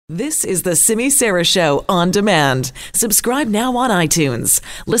This is the Simi Sara Show on demand. Subscribe now on iTunes.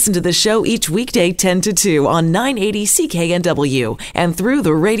 Listen to the show each weekday 10 to 2 on 980 CKNW and through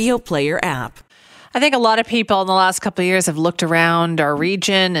the Radio Player app. I think a lot of people in the last couple of years have looked around our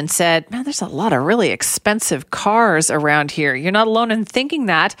region and said, man, there's a lot of really expensive cars around here. You're not alone in thinking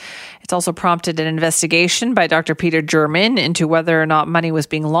that. It's also prompted an investigation by Dr. Peter German into whether or not money was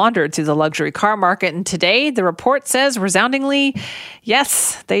being laundered through the luxury car market. And today, the report says resoundingly,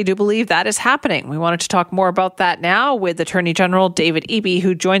 yes, they do believe that is happening. We wanted to talk more about that now with Attorney General David Eby,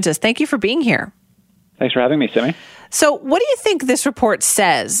 who joins us. Thank you for being here. Thanks for having me, Simi. So what do you think this report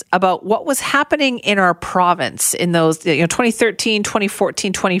says about what was happening in our province in those 2013,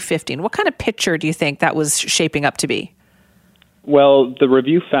 2014, 2015? What kind of picture do you think that was shaping up to be? Well, the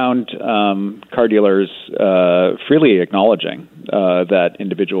review found car dealers freely acknowledging that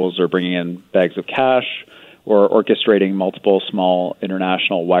individuals are bringing in bags of cash or orchestrating multiple small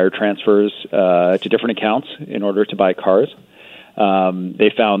international wire transfers to different accounts in order to buy cars.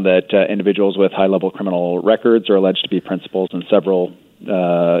 They found that individuals with high-level criminal records are alleged to be principals in several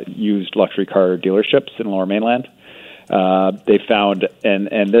used luxury car dealerships in Lower Mainland. They found,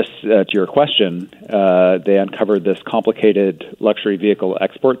 and this, to your question, they uncovered this complicated luxury vehicle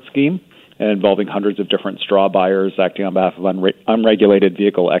export scheme involving hundreds of different straw buyers acting on behalf of unregulated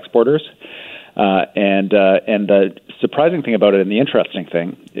vehicle exporters. And the surprising thing about it and the interesting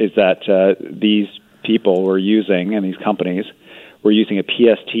thing is that these people were using, and these companies, we're using a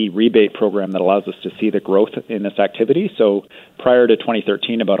PST rebate program that allows us to see the growth in this activity. So prior to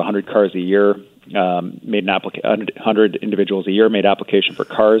 2013, about 100 cars a year made 100 individuals a year made application for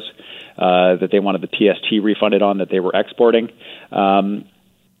cars that they wanted the PST refunded on that they were exporting.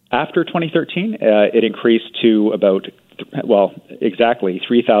 After 2013, it increased to about, exactly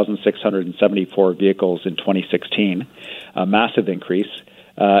 3,674 vehicles in 2016, a massive increase.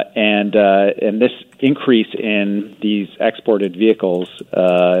 And this increase in these exported vehicles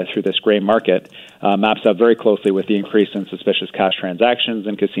through this gray market maps up very closely with the increase in suspicious cash transactions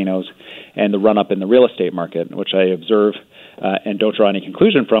in casinos and the run-up in the real estate market, which I observe and don't draw any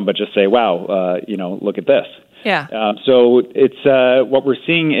conclusion from, but just say, wow, look at this. Yeah. So it's what we're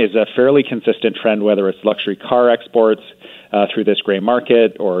seeing is a fairly consistent trend, whether it's luxury car exports through this gray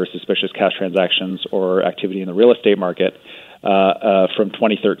market or suspicious cash transactions or activity in the real estate market. From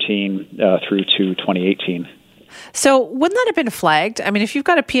 2013 through to 2018. So wouldn't that have been flagged? I mean, if you've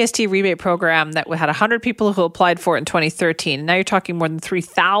got a PST rebate program that had 100 people who applied for it in 2013, and now you're talking more than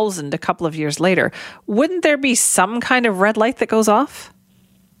 3,000 a couple of years later, wouldn't there be some kind of red light that goes off?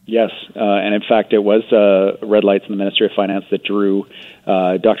 Yes, and in fact, it was red lights in the Ministry of Finance that drew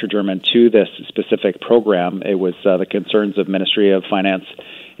Dr. German to this specific program. It was the concerns of Ministry of Finance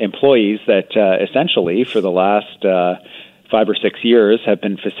employees that essentially for the last 5 or 6 years have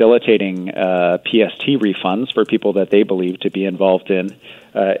been facilitating PST refunds for people that they believe to be involved in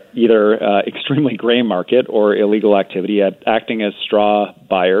either extremely gray market or illegal activity, acting as straw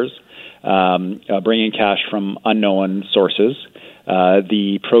buyers, bringing cash from unknown sources,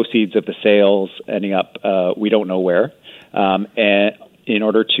 the proceeds of the sales ending up we don't know where, and in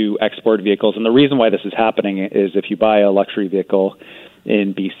order to export vehicles. And the reason why this is happening is if you buy a luxury vehicle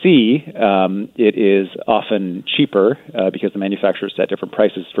in BC, it is often cheaper because the manufacturers set different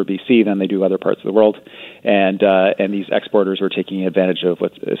prices for BC than they do other parts of the world, and these exporters are taking advantage of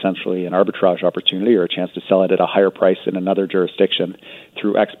what's essentially an arbitrage opportunity or a chance to sell it at a higher price in another jurisdiction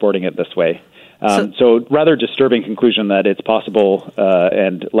through exporting it this way. So rather disturbing conclusion that it's possible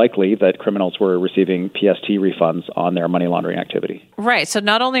and likely that criminals were receiving PST refunds on their money laundering activity. Right. So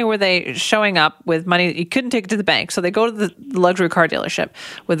not only were they showing up with money, you couldn't take it to the bank. So they go to the luxury car dealership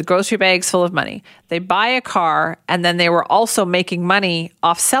with grocery bags full of money. They buy a car, and then they were also making money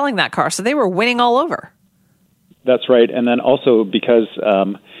off selling that car. So they were winning all over. That's right. And then also because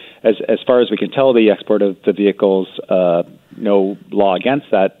as far as we can tell, the export of the vehicles, no law against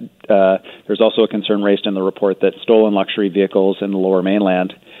that. There's also a concern raised in the report that stolen luxury vehicles in the Lower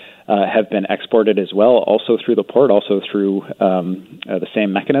Mainland have been exported as well, also through the port, also through the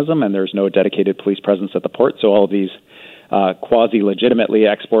same mechanism, and there's no dedicated police presence at the port. So all of these quasi-legitimately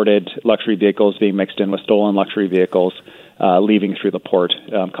exported luxury vehicles being mixed in with stolen luxury vehicles leaving through the port,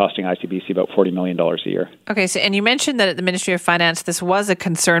 costing ICBC about $40 million a year. Okay, so and you mentioned that at the Ministry of Finance this was a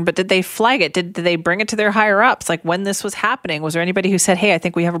concern, but did they flag it? Did they bring it to their higher-ups? Like when this was happening, was there anybody who said, hey, I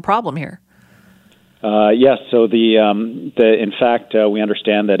think we have a problem here? Yes, so in fact, we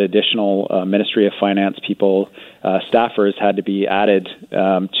understand that additional Ministry of Finance people, staffers had to be added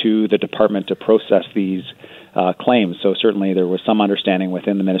to the department to process these claims. So certainly there was some understanding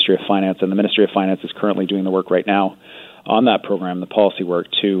within the Ministry of Finance, and the Ministry of Finance is currently doing the work right now on that program, the policy work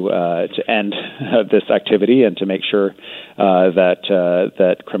to end this activity and to make sure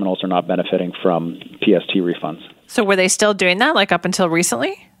that criminals are not benefiting from PST refunds. So were they still doing that, like up until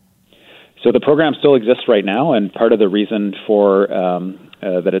recently? So the program still exists right now, and part of the reason for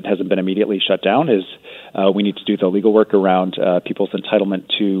that it hasn't been immediately shut down is we need to do the legal work around people's entitlement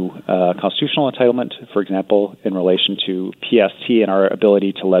to constitutional entitlement, for example, in relation to PST and our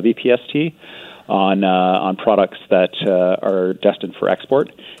ability to levy PST on products that are destined for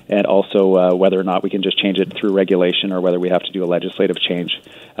export, and also whether or not we can just change it through regulation or whether we have to do a legislative change.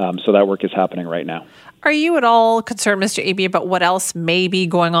 So that work is happening right now. Are you at all concerned, Mr. Eby, about what else may be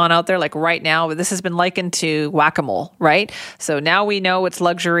going on out there? Like right now, this has been likened to whack-a-mole, right? So now we know it's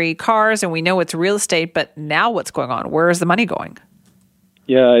luxury cars and we know it's real estate, but now what's going on? Where is the money going?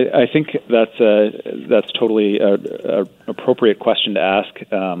 Yeah, I think that's totally an appropriate question to ask.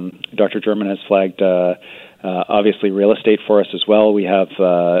 Dr. German has flagged, obviously, real estate for us as well. We have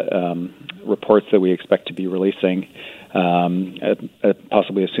reports that we expect to be releasing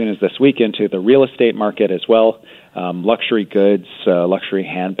possibly as soon as this week into the real estate market as well. Luxury goods, luxury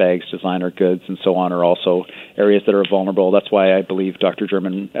handbags, designer goods, and so on are also areas that are vulnerable. That's why I believe Dr.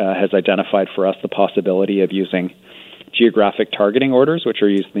 German has identified for us the possibility of using geographic targeting orders, which are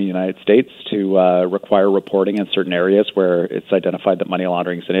used in the United States to require reporting in certain areas where it's identified that money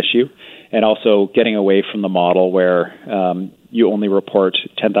laundering is an issue, and also getting away from the model where you only report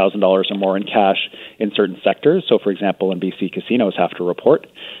 $10,000 or more in cash in certain sectors. So, for example, in BC, casinos have to report,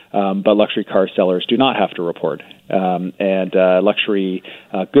 but luxury car sellers do not have to report. And luxury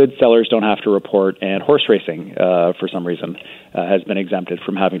goods sellers don't have to report, and horse racing, for some reason, has been exempted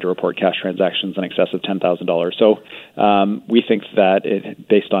from having to report cash transactions in excess of $10,000. So we think that,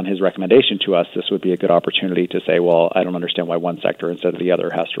 based on his recommendation to us, this would be a good opportunity to say, well, I don't understand why one sector instead of the other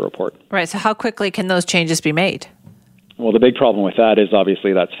has to report. Right. So how quickly can those changes be made? Well, the big problem with that is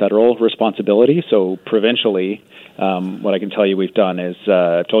obviously that's federal responsibility. So provincially, what I can tell you we've done is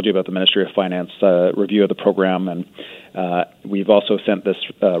I've told you about the Ministry of Finance review of the program, and we've also sent this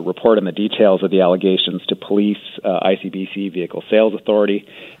report and the details of the allegations to police, ICBC, Vehicle Sales Authority,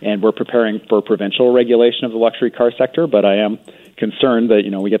 and we're preparing for provincial regulation of the luxury car sector. But I am concerned that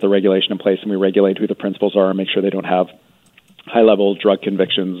we get the regulation in place and we regulate who the principals are and make sure they don't have high-level drug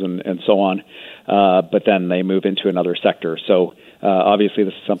convictions and so on, but then they move into another sector. So obviously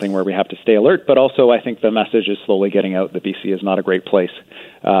this is something where we have to stay alert, but also I think the message is slowly getting out that BC is not a great place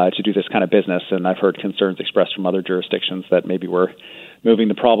to do this kind of business, and I've heard concerns expressed from other jurisdictions that maybe we're moving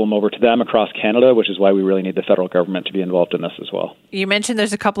the problem over to them across Canada, which is why we really need the federal government to be involved in this as well. You mentioned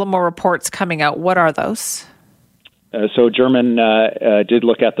there's a couple of more reports coming out. What are those? So German did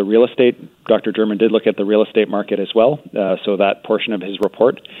look at the real estate. Dr. German did look at the real estate market as well. So that portion of his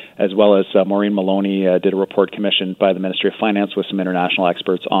report, as well as Maureen Maloney did a report commissioned by the Ministry of Finance with some international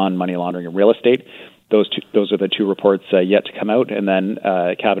experts on money laundering and real estate. Those are the two reports yet to come out, and then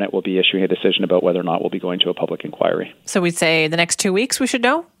Cabinet will be issuing a decision about whether or not we'll be going to a public inquiry. So we'd say the next 2 weeks we should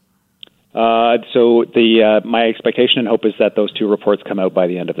know? So my expectation and hope is that those two reports come out by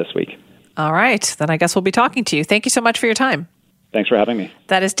the end of this week. All right. Then I guess we'll be talking to you. Thank you so much for your time. Thanks for having me.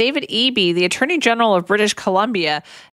 That is David Eby, the Attorney General of British Columbia.